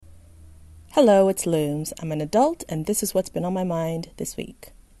Hello, it's Looms. I'm an adult, and this is what's been on my mind this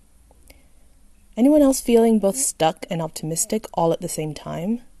week. Anyone else feeling both stuck and optimistic all at the same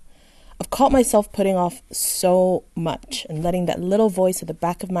time? I've caught myself putting off so much and letting that little voice at the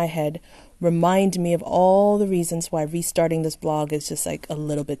back of my head remind me of all the reasons why restarting this blog is just like a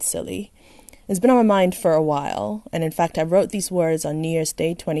little bit silly. It's been on my mind for a while, and in fact I wrote these words on New Year's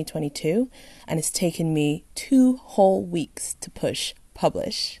Day 2022, and it's taken me 2 whole weeks to push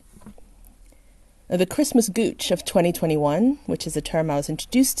publish. The Christmas gooch of 2021, which is a term I was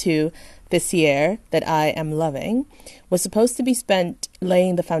introduced to this year that I am loving, was supposed to be spent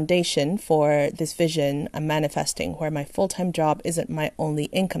laying the foundation for this vision I'm manifesting, where my full-time job isn't my only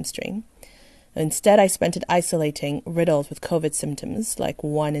income stream. Instead, I spent it isolating, riddled with COVID symptoms like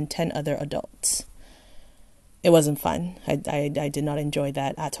 1 in 10 other adults. It wasn't fun. I did not enjoy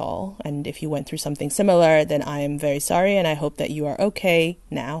that at all. And if you went through something similar, then I am very sorry, and I hope that you are okay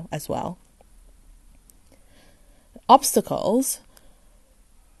now as well. Obstacles,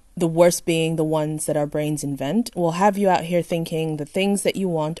 the worst being the ones that our brains invent, will have you out here thinking the things that you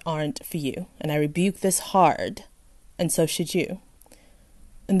want aren't for you. And I rebuke this hard, and so should you.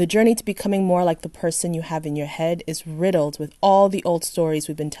 And the journey to becoming more like the person you have in your head is riddled with all the old stories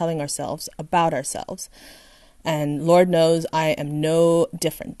we've been telling ourselves about ourselves. And Lord knows I am no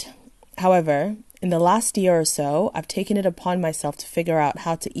different. However, in the last year or so, I've taken it upon myself to figure out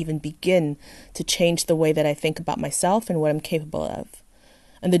how to even begin to change the way that I think about myself and what I'm capable of.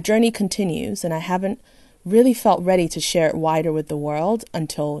 And the journey continues, and I haven't really felt ready to share it wider with the world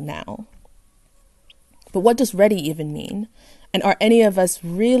until now. But what does ready even mean? And are any of us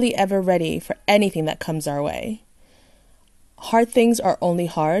really ever ready for anything that comes our way? Hard things are only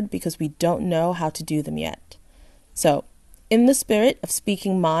hard because we don't know how to do them yet. So, in the spirit of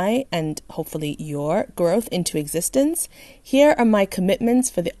speaking my and hopefully your growth into existence, here are my commitments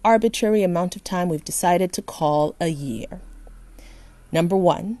for the arbitrary amount of time we've decided to call a year. Number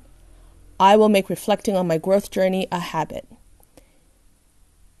 1, I will make reflecting on my growth journey a habit.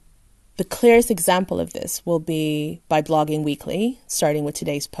 The clearest example of this will be by blogging weekly, starting with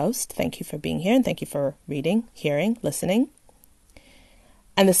today's post. Thank you for being here, and thank you for reading, hearing, listening.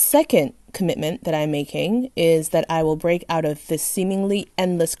 And the second commitment that I'm making is that I will break out of this seemingly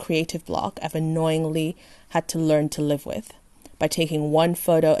endless creative block I've annoyingly had to learn to live with by taking 1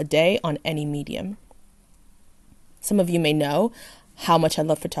 photo a day on any medium. Some of you may know how much I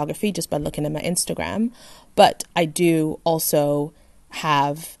love photography just by looking at my Instagram, but I do also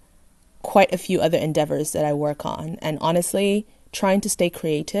have quite a few other endeavors that I work on. And honestly, trying to stay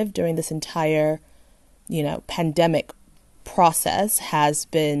creative during this entire, pandemic process has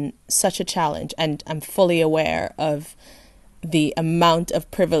been such a challenge, and I'm fully aware of the amount of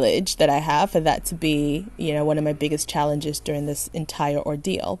privilege that I have for that to be, one of my biggest challenges during this entire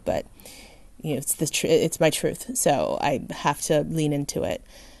ordeal. But it's my truth, so I have to lean into it.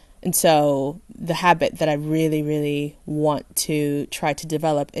 And so the habit that I really, really want to try to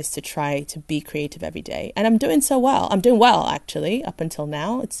develop is to try to be creative every day. And I'm doing so well. I'm doing well, actually, up until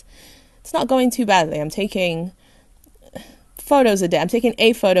now. It's not going too badly. I'm taking photos a day. I'm taking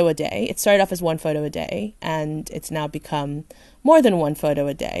a photo a day. It started off as 1 photo a day, and it's now become more than 1 photo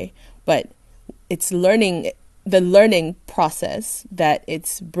a day. But it's the learning process that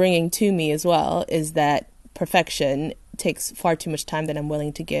it's bringing to me as well is that perfection takes far too much time than I'm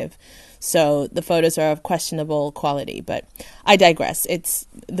willing to give. So the photos are of questionable quality, but I digress.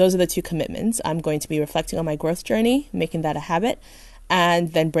 Those are the 2 commitments. I'm going to be reflecting on my growth journey, making that a habit,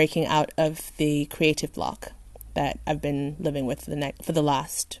 and then breaking out of the creative block that I've been living with for the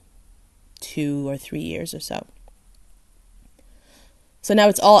last 2 or 3 years or so. So now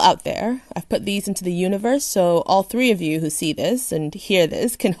it's all out there. I've put these into the universe, so all 3 of you who see this and hear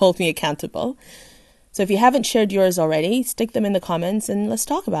this can hold me accountable. So if you haven't shared yours already, stick them in the comments and let's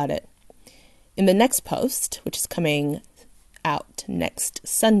talk about it. In the next post, which is coming out next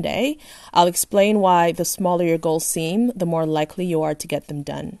Sunday, I'll explain why the smaller your goals seem, the more likely you are to get them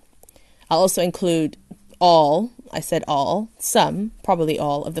done. I'll also include some, probably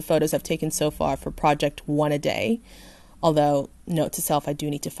all, of the photos I've taken so far for Project 1 a Day. Although, note to self, I do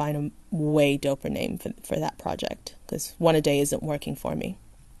need to find a way doper name for that project, because 1 a day isn't working for me.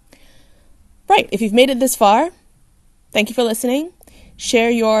 Right, if you've made it this far, thank you for listening. Share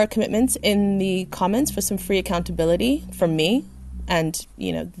your commitments in the comments for some free accountability from me and,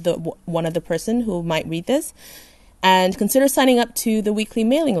 the one other person who might read this. And consider signing up to the weekly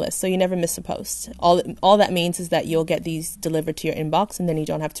mailing list so you never miss a post. All that means is that you'll get these delivered to your inbox, and then you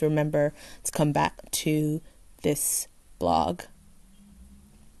don't have to remember to come back to this blog.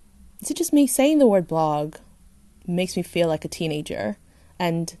 Is it just me saying the word blog makes me feel like a teenager?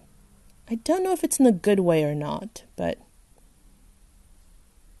 And I don't know if it's in a good way or not, but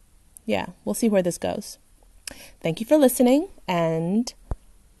yeah, we'll see where this goes. Thank you for listening, and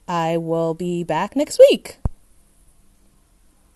I will be back next week.